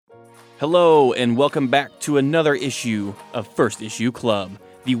Hello, and welcome back to another issue of First Issue Club,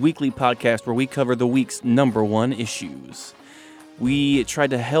 the weekly podcast where we cover the week's #1 issues. We try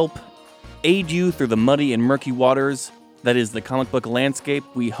to help aid you through the muddy and murky waters that is the comic book landscape.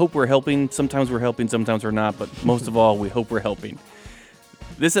 We hope we're helping. Sometimes we're helping, sometimes we're not, but most of all, we hope we're helping.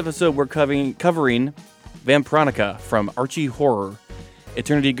 This episode, we're covering Vampironica from Archie Horror,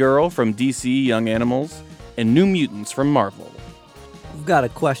 Eternity Girl from DC Young Animals, and New Mutants from Marvel. We've got a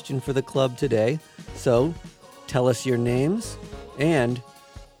question for the club today, so tell us your names. And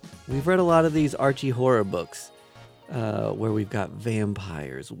we've read a lot of these Archie Horror books where we've got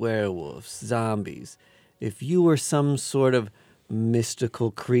vampires, werewolves, zombies. If you were some sort of mystical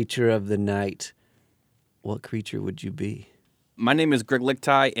creature of the night, what creature would you be? My name is Greg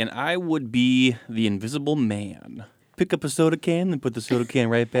Lichtai, and I would be the Invisible Man. Pick up a soda can and put the soda can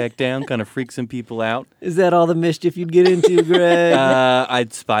right back down, kind of freak some people out. Is that all the mischief you'd get into, Greg?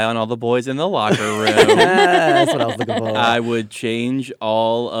 I'd spy on all the boys in the locker room. That's what I was looking for. I would change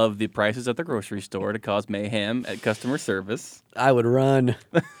all of the prices at the grocery store to cause mayhem at customer service. I would run.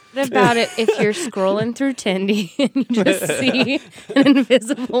 What about it if you're scrolling through Tindy and you just see an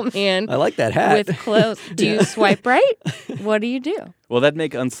invisible man I like that hat. with clothes? Do you swipe right? What do you do? Well, that'd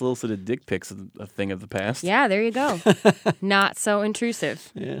make unsolicited dick pics a thing of the past. Yeah, there you go. Not so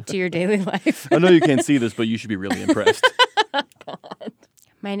intrusive to your daily life. I know you can't see this, but you should be really impressed. God.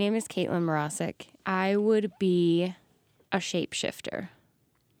 My name is Caitlin Morosic. I would be a shapeshifter.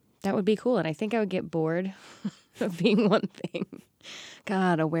 That would be cool, and I think I would get bored of being one thing.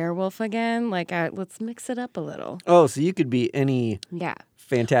 God, a werewolf again? Let's mix it up a little. Oh, so you could be any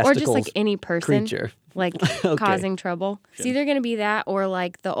fantastical or just like any person creature. Okay. Causing trouble. It's either going to be that or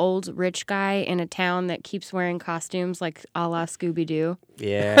like the old rich guy in a town that keeps wearing costumes like a la Scooby-Doo.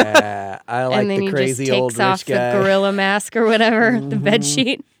 Yeah, I like and then the crazy he old just takes off rich guy. the gorilla mask or whatever, the bed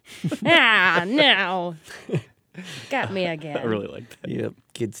sheet. No. Got me again. I really like that. Yep,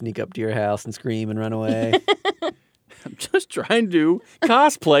 kids sneak up to your house and scream and run away. I'm just trying to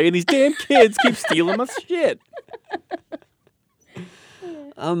cosplay, and these damn kids keep stealing my shit.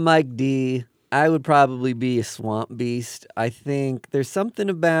 I'm Mike D. I would probably be a swamp beast. I think there's something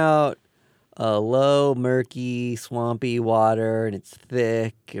about low, murky, swampy water, and it's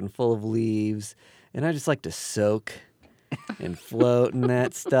thick and full of leaves. And I just like to soak and float and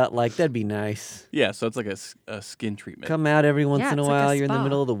that stuff. Like, that'd be nice. Yeah, so it's like a skin treatment. Come out every once in a it's like a while. You're in the spa.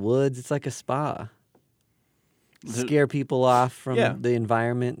 middle of the woods. It's like a spa. Scare people off from the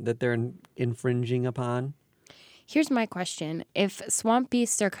environment that they're infringing upon. Here's my question. If swamp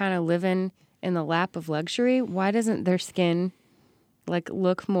beasts are kind of living in the lap of luxury, why doesn't their skin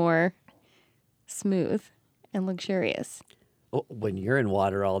look more smooth and luxurious? Oh, when you're in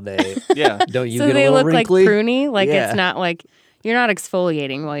water all day, Yeah. don't you so get a they little look wrinkly? like pruny? Yeah. It's not like you're not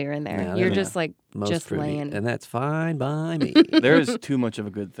exfoliating while you're in there. No, you're they're just like Most just fruity, laying. and that's fine by me. There is too much of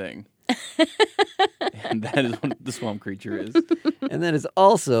a good thing. And that is what the swamp creature is. And that is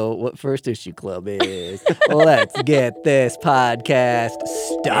also what First Issue Club is. Let's get this podcast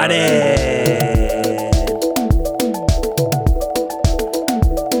started.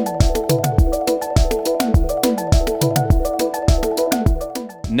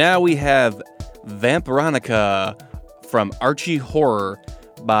 Now we have Vampironica from Archie Horror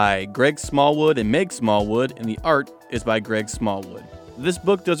by Greg Smallwood and Meg Smallwood, and the art is by Greg Smallwood. This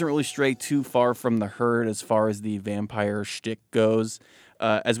book doesn't really stray too far from the herd as far as the vampire shtick goes.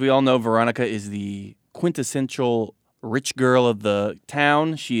 As we all know, Veronica is the quintessential rich girl of the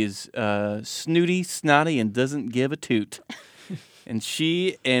town. She is snooty, snotty, and doesn't give a toot. And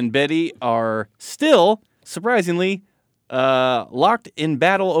she and Betty are still, surprisingly, locked in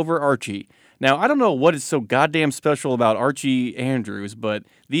battle over Archie. Now, I don't know what is so goddamn special about Archie Andrews, but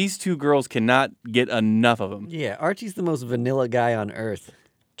these two girls cannot get enough of him. Yeah, Archie's the most vanilla guy on earth.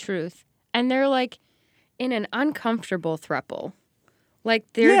 Truth. And they're like in an uncomfortable throuple.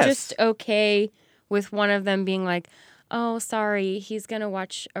 Like they're Yes. just okay with one of them being like, oh, sorry, he's going to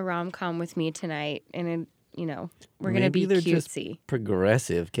watch a rom-com with me tonight. And, we're going to be Maybe they're just cutesy.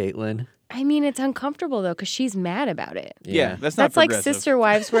 progressive, Caitlin. I mean, it's uncomfortable, though, because she's mad about it. Yeah, that's not That's like progressive. Sister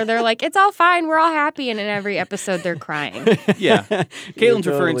Wives, where they're like, it's all fine, we're all happy, and in every episode they're crying. Yeah. Caitlin's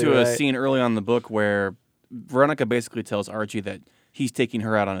You're referring to totally a right. scene early on in the book where Veronica basically tells Archie that he's taking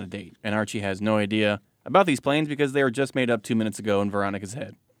her out on a date, and Archie has no idea about these plans because they were just made up 2 minutes ago in Veronica's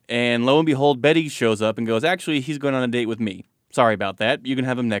head. And lo and behold, Betty shows up and goes, actually, he's going on a date with me. Sorry about that. You can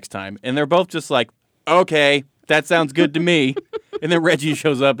have him next time. And they're both just like, okay, that sounds good to me. And then Reggie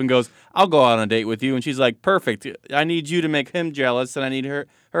shows up and goes, I'll go out on a date with you. And she's like, perfect. I need you to make him jealous, and I need her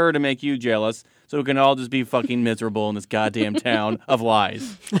to make you jealous. so we can all just be fucking miserable in this goddamn town of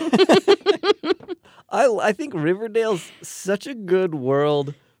lies. I think Riverdale's such a good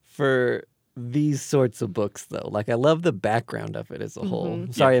world for these sorts of books, though. Like, I love the background of it as a whole.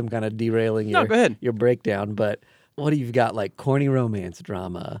 Sorry, I'm kind of derailing No, go ahead. your breakdown, but what do you got? Like corny romance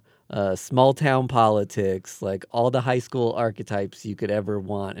drama, small town politics, like all the high school archetypes you could ever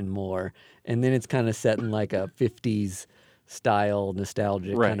want and more. And then it's kind of set in like a 50s style,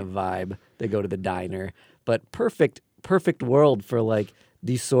 nostalgic Right. kind of vibe. They go to the diner, but perfect world for like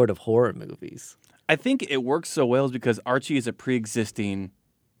these sort of horror movies. I think it works so well is because Archie is a pre-existing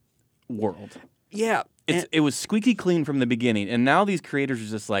world. Yeah. It was squeaky clean from the beginning, and now these creators are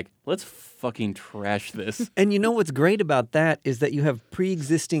just like, let's fucking trash this. And you know what's great about that is that you have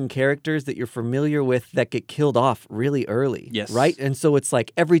pre-existing characters that you're familiar with that get killed off really early. Yes. Right? And so it's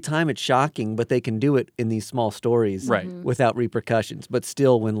like every time it's shocking, but they can do it in these small stories Right. without repercussions. But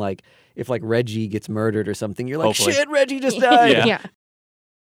still, when like, if like Reggie gets murdered or something, you're like, Hopefully. shit, Reggie just died. Yeah. Yeah.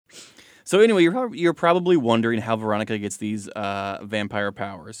 So anyway, you're probably wondering how Veronica gets these vampire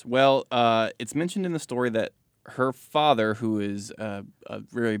powers. Well, it's mentioned in the story that her father, who is a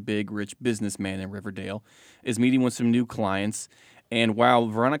very big, rich businessman in Riverdale, is meeting with some new clients. And while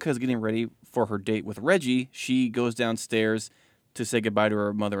Veronica is getting ready for her date with Reggie, she goes downstairs to say goodbye to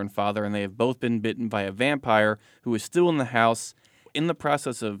her mother and father, and they have both been bitten by a vampire who is still in the house. In the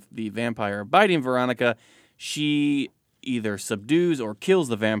process of the vampire biting Veronica, she either subdues or kills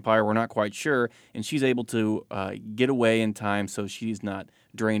the vampire, we're not quite sure, and she's able to get away in time so she's not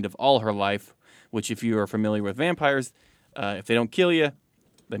drained of all her life, which if you are familiar with vampires, if they don't kill you,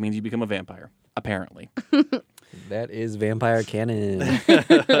 that means you become a vampire, apparently. That is vampire canon.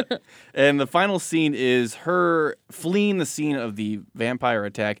 And the final scene is her fleeing the scene of the vampire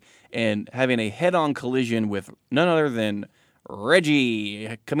attack and having a head-on collision with none other than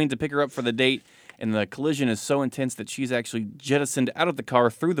Reggie, coming to pick her up for the date. And the collision is so intense that she's actually jettisoned out of the car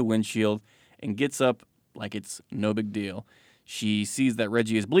through the windshield and gets up like it's no big deal. She sees that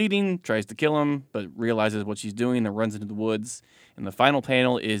Reggie is bleeding, tries to kill him, but realizes what she's doing and runs into the woods. And the final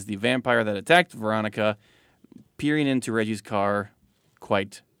panel is the vampire that attacked Veronica peering into Reggie's car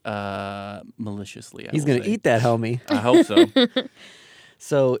quite maliciously. He's going to eat that, homie. I hope so.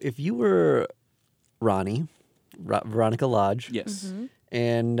 So if you were Ronnie, Veronica Lodge, Yes.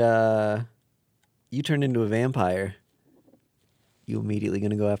 and you turned into a vampire, you immediately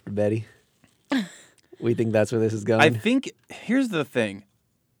going to go after Betty? We think that's where this is going? I think, here's the thing.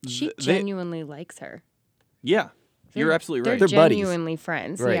 She They- genuinely likes her. Yeah, you're absolutely right. They're They're buddies. genuinely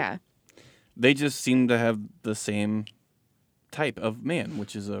friends. Right. Yeah. They just seem to have the same type of man,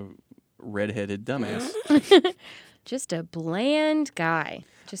 which is a redheaded dumbass. Just a bland guy.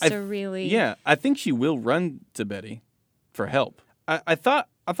 Just a really Yeah, I think she will run to Betty for help. I thought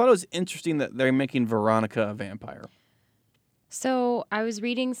it was interesting that they're making Veronica a vampire. So I was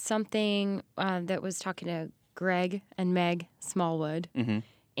reading something that was talking to Greg and Meg Smallwood,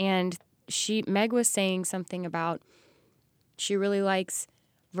 and Meg was saying something about she really likes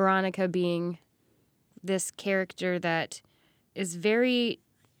Veronica being this character that is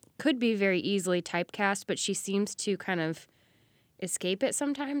could be very easily typecast, but she seems to kind of escape it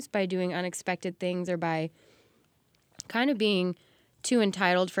sometimes by doing unexpected things or by kind of being too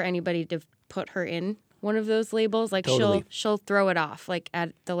entitled for anybody to put her in one of those labels. Like Totally. she'll throw it off like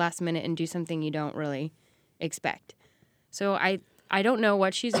at the last minute and do something you don't really expect. So I don't know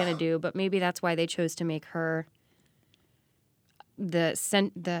what she's gonna do, but maybe that's why they chose to make her the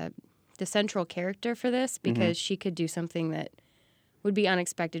central character for this, because she could do something that would be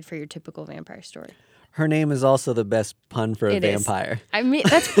unexpected for your typical vampire story. Her name is also the best pun for a It is. vampire. I mean,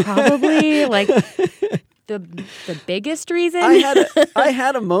 that's probably like the biggest reason. I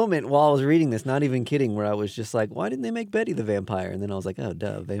had a moment while I was reading this, not even kidding, where I was just like, why didn't they make Betty the vampire? And then I was like, oh,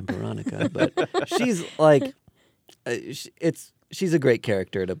 duh, Vampironica. But she's like, she's a great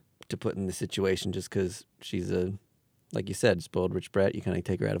character to put in the situation just because she's a, like you said, spoiled rich brat. You kind of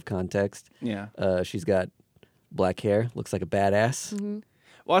take her out of context. Yeah. She's got black hair, looks like a badass. Mm-hmm.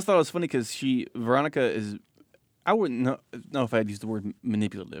 Well, I thought it was funny because Veronica is, I wouldn't know if I'd use the word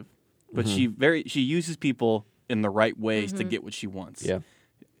manipulative, but she uses people in the right ways to get what she wants. Yeah.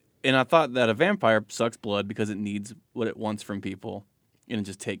 And I thought that a vampire sucks blood because it needs what it wants from people, and it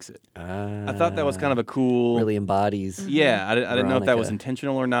just takes it. I thought that was kind of a cool. Really embodies. Yeah, I didn't know if that was Veronica.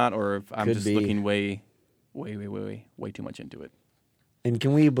 intentional or not, or if I'm Could just be. looking way too much into it. And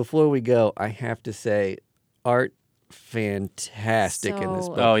can we, before we go, I have to say, art fantastic in this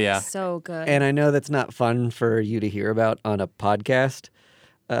book. Oh, yeah. So good. And I know that's not fun for you to hear about on a podcast,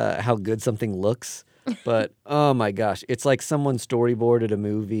 how good something looks. But, oh my gosh, it's like someone storyboarded a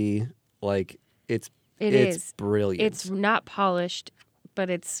movie. Like, It's It it's is. brilliant. It's not polished, but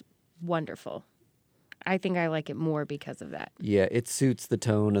it's wonderful. I think I like it more because of that. Yeah, it suits the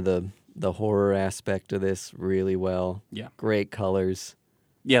tone of the horror aspect of this really well. Yeah. Great colors.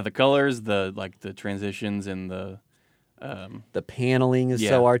 Yeah, the colors, the transitions, and the The paneling is Yeah,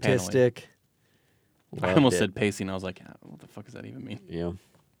 so paneling. artistic. I Loved almost it. said pacing. I was like, what the fuck does that even mean? Yeah.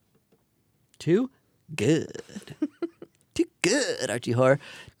 Too good. Too good, Archie Horror.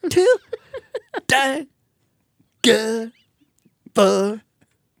 Too damn good for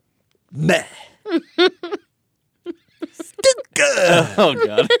me. Too good. Oh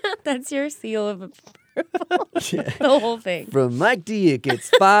god. That's your seal of approval. Yeah. The whole thing. From Mike Diek, it's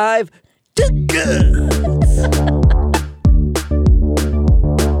 5 too good.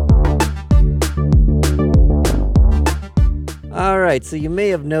 All right, so you may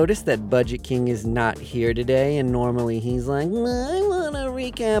have noticed that Budget King is not here today, and normally he's like, I want to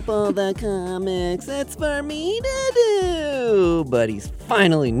recap all the comics. That's for me to do. But he's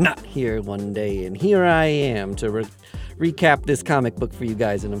finally not here one day, and here I am to recap this comic book for you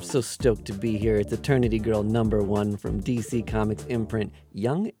guys, and I'm so stoked to be here. It's Eternity Girl #1 from DC Comics imprint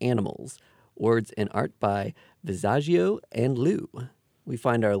Young Animals. Words and art by Visaggio and Lou. We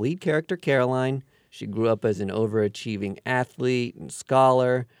find our lead character, Caroline. She grew up as an overachieving athlete and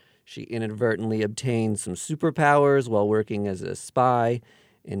scholar. She inadvertently obtained some superpowers while working as a spy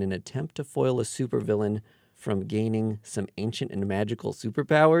in an attempt to foil a supervillain from gaining some ancient and magical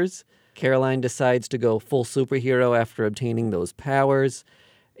superpowers. Caroline decides to go full superhero after obtaining those powers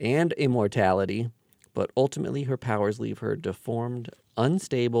and immortality, but ultimately her powers leave her deformed,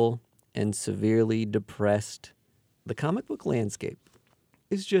 unstable, and severely depressed. The comic book landscape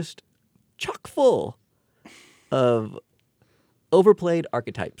is just chock full of overplayed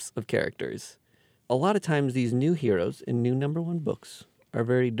archetypes of characters. A lot of times these new heroes in new #1 books are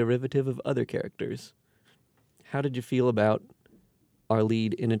very derivative of other characters. How did you feel about our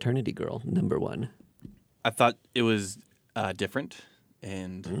lead in Eternity Girl #1? I thought it was different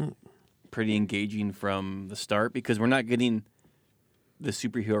and pretty engaging from the start because we're not getting the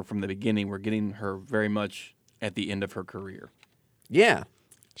superhero from the beginning. We're getting her very much at the end of her career. Yeah.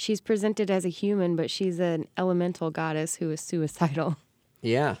 She's presented as a human, but she's an elemental goddess who is suicidal.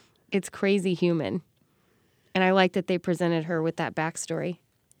 Yeah. It's crazy human. And I like that they presented her with that backstory.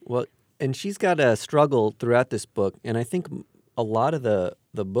 Well, and she's got a struggle throughout this book, and I think a lot of the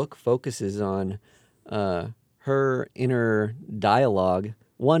book focuses on her inner dialogue,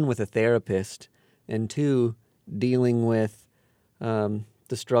 one, with a therapist, and two, dealing with the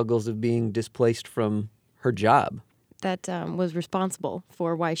struggles of being displaced from her job. That was responsible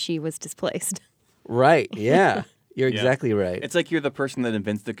for why she was displaced. Right, yeah. You're Yeah. exactly right. It's like you're the person that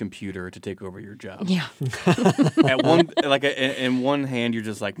invents the computer to take over your job. Yeah. At one, in one hand, you're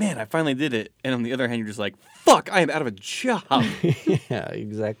just like, man, I finally did it, and on the other hand, you're just like, fuck, I am out of a job. Yeah,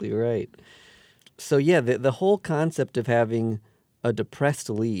 exactly right. So yeah, the whole concept of having a depressed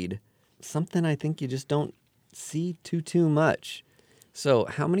lead, something I think you just don't see too much. So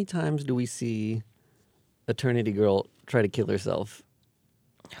how many times do we see Eternity Girl try to kill herself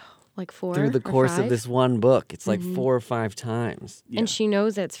Like 4 through the or course 5? of this one book? It's like 4 or 5 times. Yeah. And she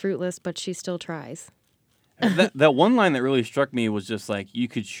knows that's fruitless, but she still tries. that one line that really struck me was just like, you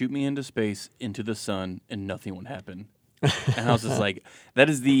could shoot me into space, into the sun, and nothing would happen. And I was just like, that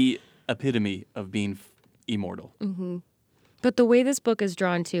is the epitome of being immortal. But the way this book is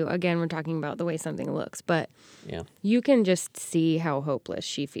drawn too, again, we're talking about the way something looks, but Yeah. you can just see how hopeless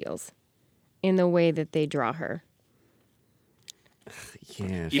she feels in the way that they draw her.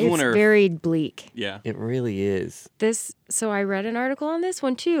 Yeah, Even It's when her, very bleak. yeah, it really is. So I read an article on this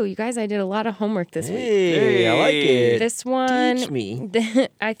one too. You guys, I did a lot of homework this week. Hey, I like it. This one, Teach me.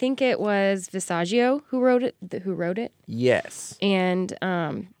 I think it was Visaggio who wrote it. Yes. And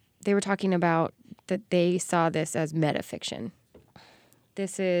they were talking about that they saw this as metafiction.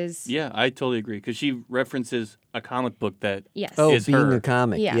 This is yeah, I totally agree because she references a comic book that yes. Oh, Is being her. a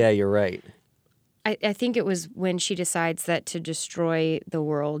comic. Yeah. Yeah, you're right. I think it was when she decides that to destroy the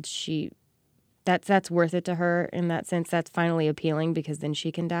world, that's worth it to her in that sense. That's finally appealing because then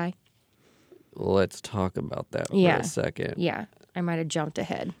she can die. Let's talk about that for Yeah. a second. Yeah, I might have jumped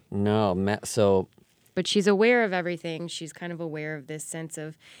ahead. No, so But she's aware of everything. She's kind of aware of this sense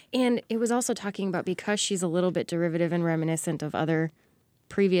of, and it was also talking about because she's a little bit derivative and reminiscent of other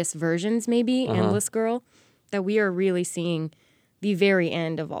previous versions, maybe, Endless Girl, that we are really seeing the very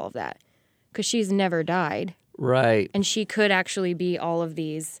end of all of that. Because she's never died. right. And she could actually be all of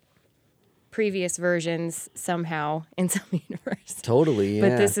these previous versions somehow in some universe. Totally, yeah.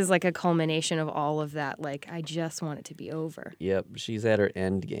 But this is like a culmination of all of that. Like, I just want it to be over. Yep, she's at her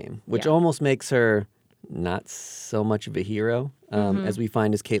end game, which Yeah. almost makes her not so much of a hero. As we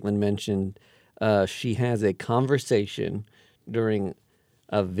find, as Caitlin mentioned, she has a conversation during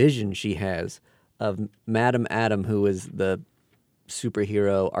a vision she has of Madam Adam, who is the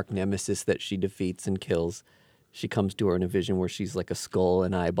superhero arch nemesis that she defeats and kills. She comes to her in a vision where she's like a skull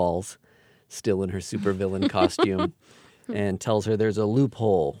and eyeballs, still in her supervillain costume, and tells her there's a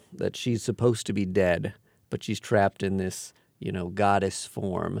loophole, that she's supposed to be dead, but she's trapped in this, goddess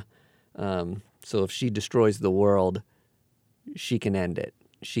form. So if she destroys the world, she can end it.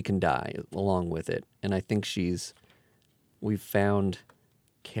 She can die along with it. And I think we've found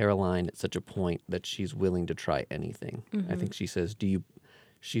Caroline at such a point that she's willing to try anything. I think she says, do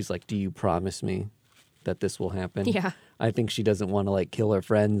you promise me that this will happen? Yeah. I think she doesn't want to like kill her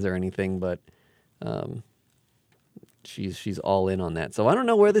friends or anything, but she's all in on that. So I don't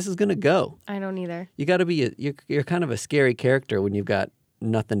know where this is going to go. I don't either. You got to be you're kind of a scary character when you've got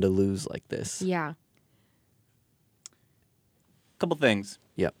nothing to lose like this. Yeah. Couple things.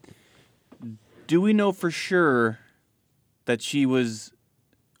 Yep. Do we know for sure that she was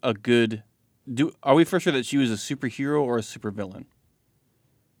are we for sure that she was a superhero or a supervillain?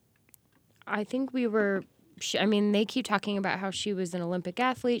 I think they keep talking about how she was an Olympic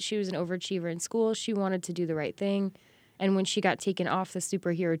athlete. She was an overachiever in school. She wanted to do the right thing. And when she got taken off the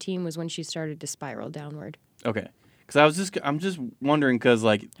superhero team was when she started to spiral downward. Okay. Because I'm just wondering, because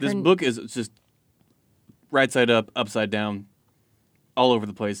like this book is just right side up, upside down, all over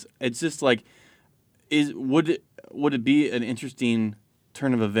the place. It's just like, would it be an interesting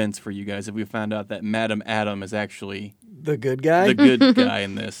turn of events for you guys if we found out that Madam Adam is actually The good guy? the good guy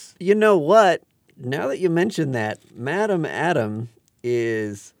in this? You know what? Now that you mention that, Madam Adam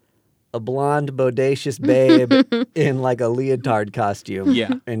is a blonde, bodacious babe in like a leotard costume.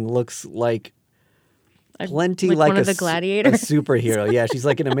 Yeah. And looks like plenty like like one of the gladiators. a superhero. Yeah, she's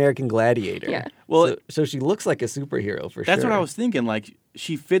like an American gladiator. Yeah. Well, so she looks like a superhero for that's sure. what I was thinking. Like,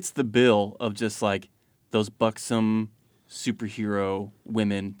 she fits the bill of just like those buxom superhero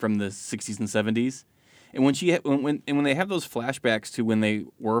women from the 60s and 70s. And when they have those flashbacks to when they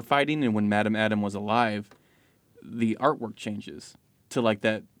were fighting and when Madam Adam was alive, the artwork changes to like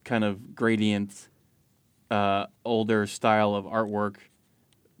that kind of gradient, older style of artwork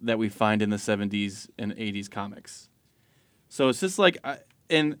that we find in the 70s and 80s comics. So it's just like,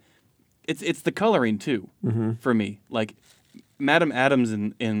 and it's the coloring too, for me. Like, Madam Adam's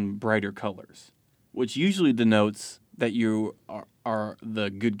in brighter colors, which usually denotes that you are the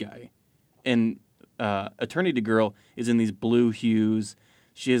good guy. And Eternity Girl is in these blue hues.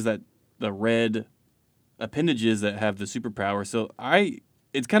 She has the red appendages that have the superpower. So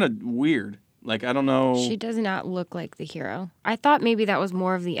it's kind of weird. Like, I don't know. She does not look like the hero. I thought maybe that was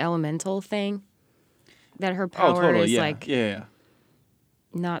more of the elemental thing. That her power is like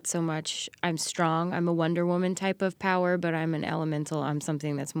not so much I'm strong, I'm a Wonder Woman type of power, but I'm an elemental. I'm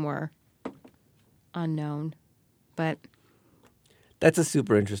something that's more unknown. But That's a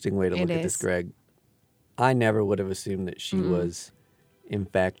super interesting way to look It at this, is. Greg. I never would have assumed that she was, in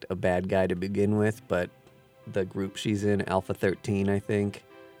fact, a bad guy to begin with, but the group she's in, Alpha 13, I think,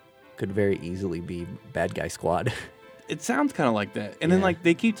 could very easily be Bad Guy Squad. It sounds kind of like that. And then, Yeah. like,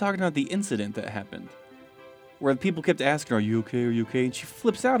 they keep talking about the incident that happened, where people kept asking her, "Are you okay? Are you okay?" And she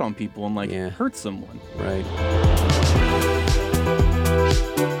flips out on people and, like, Yeah. hurts someone. Right.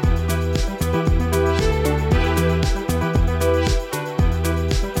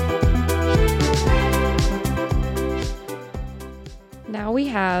 now we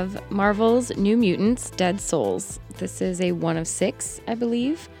have Marvel's New Mutants, Dead Souls. This is a 1 of 6, I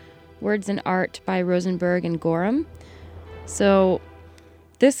believe. Words and art by Rosenberg and Gorham. So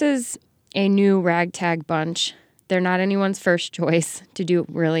this is a new ragtag bunch. They're not anyone's first choice to do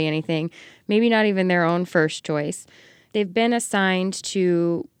really anything. Maybe not even their own first choice. They've been assigned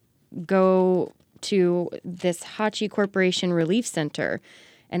to go to this Hachi Corporation Relief Center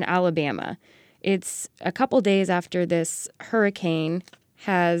in Alabama. It's a couple days after this hurricane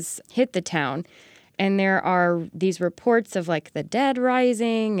has hit the town, and there are these reports of like the dead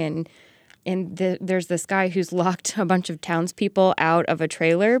rising, and there's this guy who's locked a bunch of townspeople out of a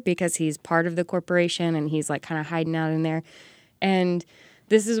trailer because he's part of the corporation and he's like kind of hiding out in there. And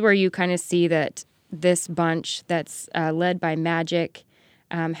this is where you kind of see that this bunch that's led by Magic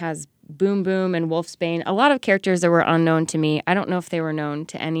has Boom Boom and Wolfsbane, a lot of characters that were unknown to me. I don't know if they were known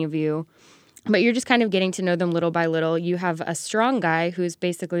to any of you, but you're just kind of getting to know them little by little. You have a strong guy who's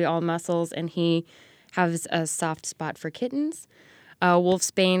basically all muscles, and he has a soft spot for kittens.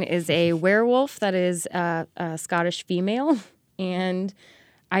 Wolfsbane is a werewolf that is a Scottish female, and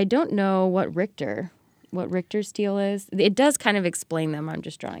I don't know what Richter's deal is. It does kind of explain them. I'm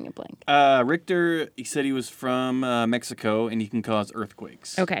just drawing a blank. Richter, he said he was from Mexico, and he can cause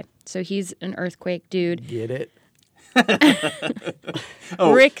earthquakes. Okay, so he's an earthquake dude. Get it?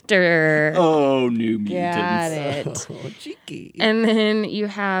 Richter. Oh, New Mutants. Got it. Oh, cheeky. And then you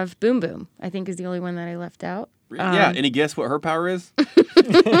have Boom Boom. I think is the only one that I left out. Yeah, any guess what her power is?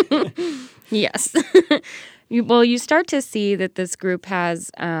 Yes. You start to see that this group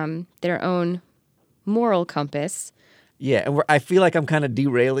has their own moral compass. Yeah, and I feel like I'm kind of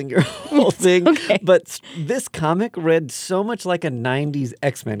derailing your whole thing. Okay. But this comic read so much like a 90s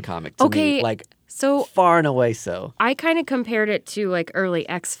X-Men comic to me. Like, so far and away so. I kind of compared it to like early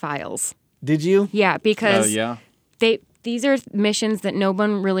X-Files. Did you? Yeah, because yeah. these are missions that no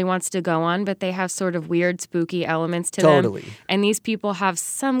one really wants to go on, but they have sort of weird, spooky elements to Totally. them. And these people have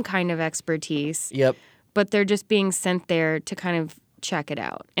some kind of expertise, Yep. but they're just being sent there to kind of check it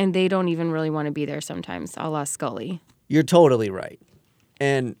out. And they don't even really want to be there sometimes, a la Scully. You're totally right.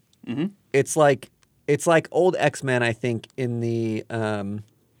 And Mm-hmm. it's like old X-Men, I think, in the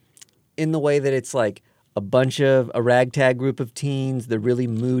way that it's like a ragtag group of teens. They're really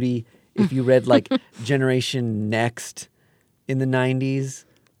moody. If you read like Generation Next in the 90s,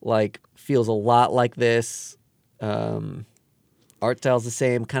 like feels a lot like this. Art style's the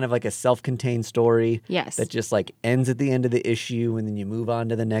same, kind of like a self-contained story. Yes. That just like ends at the end of the issue and then you move on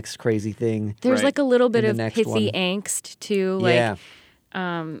to the next crazy thing. There's Right. like a little bit In of the next pithy one. angst too. Like, Yeah.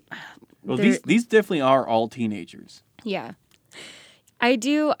 Well, They're- these definitely are all teenagers. Yeah. I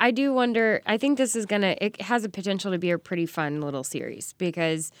do wonder, I think this is it has a potential to be a pretty fun little series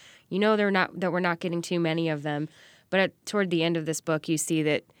because we're not getting too many of them, but toward the end of this book you see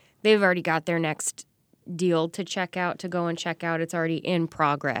that they've already got their next deal to go and check out. It's already in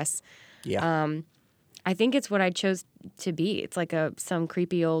progress. Yeah. I think it's what I chose to be. It's like some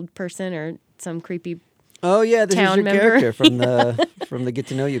creepy old person or some creepy Oh yeah, this is town your member. character from the Get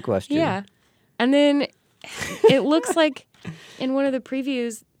to Know You question. Yeah. And then it looks like in one of the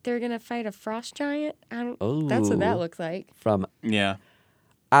previews they're going to fight a frost giant. That's what that Ooh. looks like. From Yeah.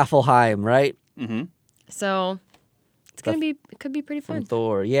 Affelheim, right? Mm-hmm. So it's going to be, it could be pretty From fun.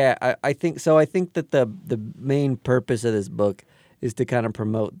 Thor. Yeah, I think so. I think that the main purpose of this book is to kind of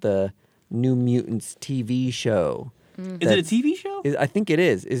promote the New Mutants TV show. Is it a TV show? I think it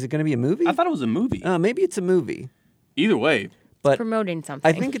is. Is it going to be a movie? I thought it was a movie. Maybe it's a movie. Either way. But Promoting something.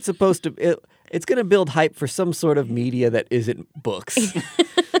 I think it's supposed to. It's going to build hype for some sort of media that isn't books. You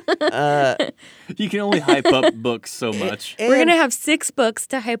can only hype up books so much. we're going to have 6 books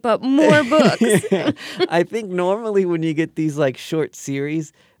to hype up more books. I think normally when you get these like short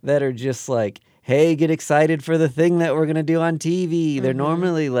series that are just like, hey, get excited for the thing that we're going to do on TV, they're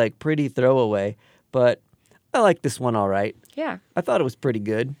normally like pretty throwaway. But I like this one all right. Yeah. I thought it was pretty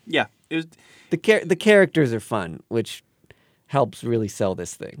good. Yeah. It was. The characters are fun, which helps really sell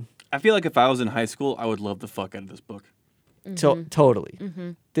this thing. I feel like if I was in high school, I would love the fuck out of this book. Totally.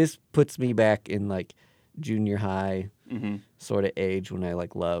 This puts me back in like junior high sort of age when I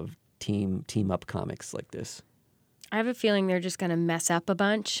like love team up comics like this. I have a feeling they're just going to mess up a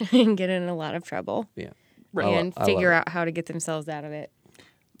bunch and get in a lot of trouble Yeah. and I figure love out how to get themselves out of it.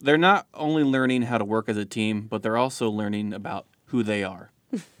 They're not only learning how to work as a team, but they're also learning about who they are.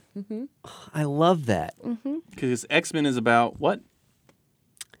 I love that. Because X-Men is about what?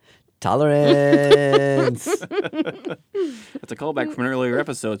 Tolerance. That's a callback from an earlier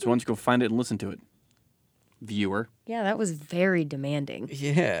episode, so why don't you go find it and listen to it, viewer. Yeah, that was very demanding.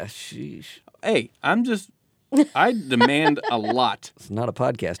 Yeah, sheesh. Hey, I demand a lot. It's not a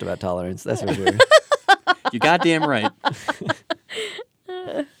podcast about tolerance, that's for sure. You goddamn right.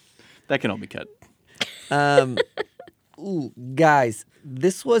 That can all be cut. Guys,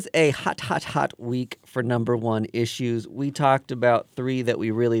 this was a hot week for #1 issues. We talked about 3 that we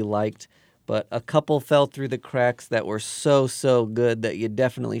really liked, but a couple fell through the cracks that were so good that you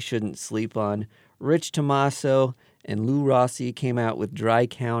definitely shouldn't sleep on. Rich Tommaso and Lou Rossi came out with Dry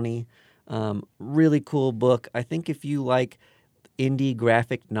County. Really cool book. I think if you like indie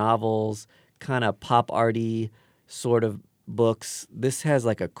graphic novels, kind of pop arty sort of books, this has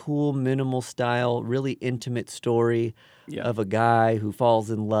like a cool minimal style, really intimate story of a guy who falls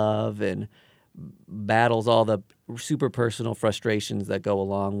in love and battles all the super personal frustrations that go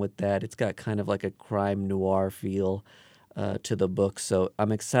along with that. It's got kind of like a crime noir feel to the book, so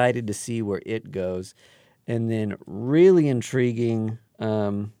I'm excited to see where it goes. And then really intriguing,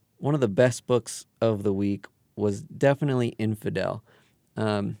 one of the best books of the week was definitely Infidel.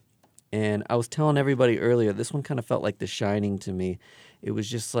 And I was telling everybody earlier, this one kind of felt like The Shining to me. It was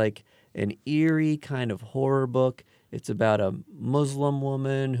just like an eerie kind of horror book. It's about a Muslim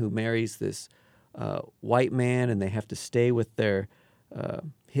woman who marries this white man, and they have to stay with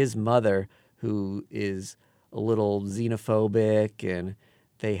his mother, who is a little xenophobic, and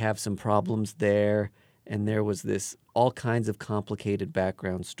they have some problems there. And there was all kinds of complicated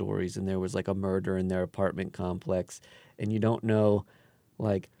background stories, and there was like a murder in their apartment complex, and you don't know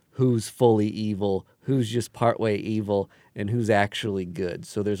like who's fully evil, who's just partway evil, and who's actually good.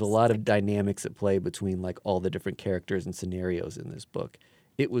 So there's a lot of dynamics at play between like all the different characters and scenarios in this book.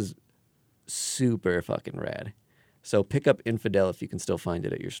 It was super fucking rad. So pick up Infidel if you can still find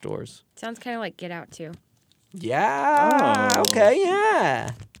it at your stores. Sounds kind of like Get Out too. Yeah. Oh. Okay,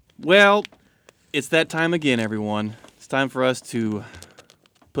 yeah. Well, it's that time again, everyone. It's time for us to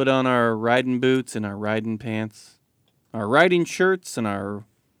put on our riding boots and our riding pants, our riding shirts and our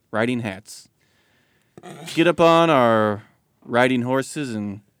riding hats. Get up on our riding horses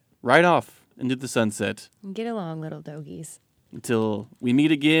and ride off into the sunset Get along, little doggies. until we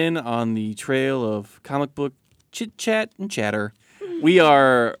meet again on the trail of comic book chit-chat and chatter. We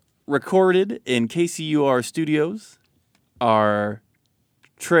are recorded in KCUR Studios. Our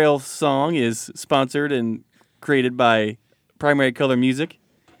trail song is sponsored and created by Primary Color Music.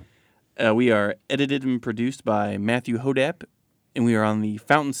 We are edited and produced by Matthew Hodap, and we are on the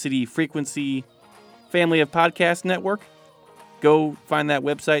Fountain City Frequency family of podcast network. Go find that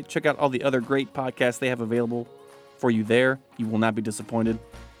website. Check out all the other great podcasts they have available for you there. You will not be disappointed.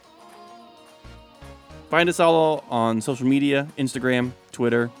 Find us all on social media, Instagram,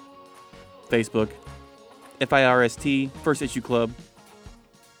 Twitter, Facebook, FIRST, First Issue Club.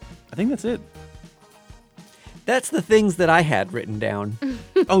 I think that's it. That's the things that I had written down.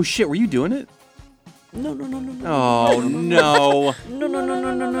 Oh shit, were you doing it? No. Oh no. No.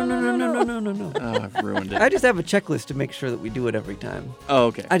 Oh, I've ruined it. I just have a checklist to make sure that we do it every time. Oh,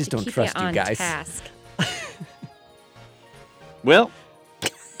 okay. I just don't Keep trust it you on guys. task. Well,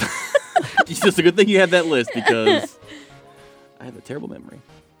 it's just a good thing you had that list because I have a terrible memory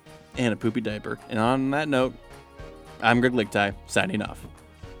and a poopy diaper. And on that note, I'm Greg Lichtai, signing off.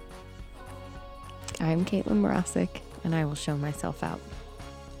 I'm Caitlin Morosic, and I will show myself out.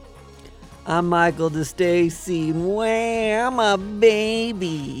 I'm Michael DeStacy. Wham, I'm a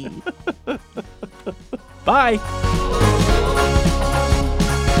baby. Bye.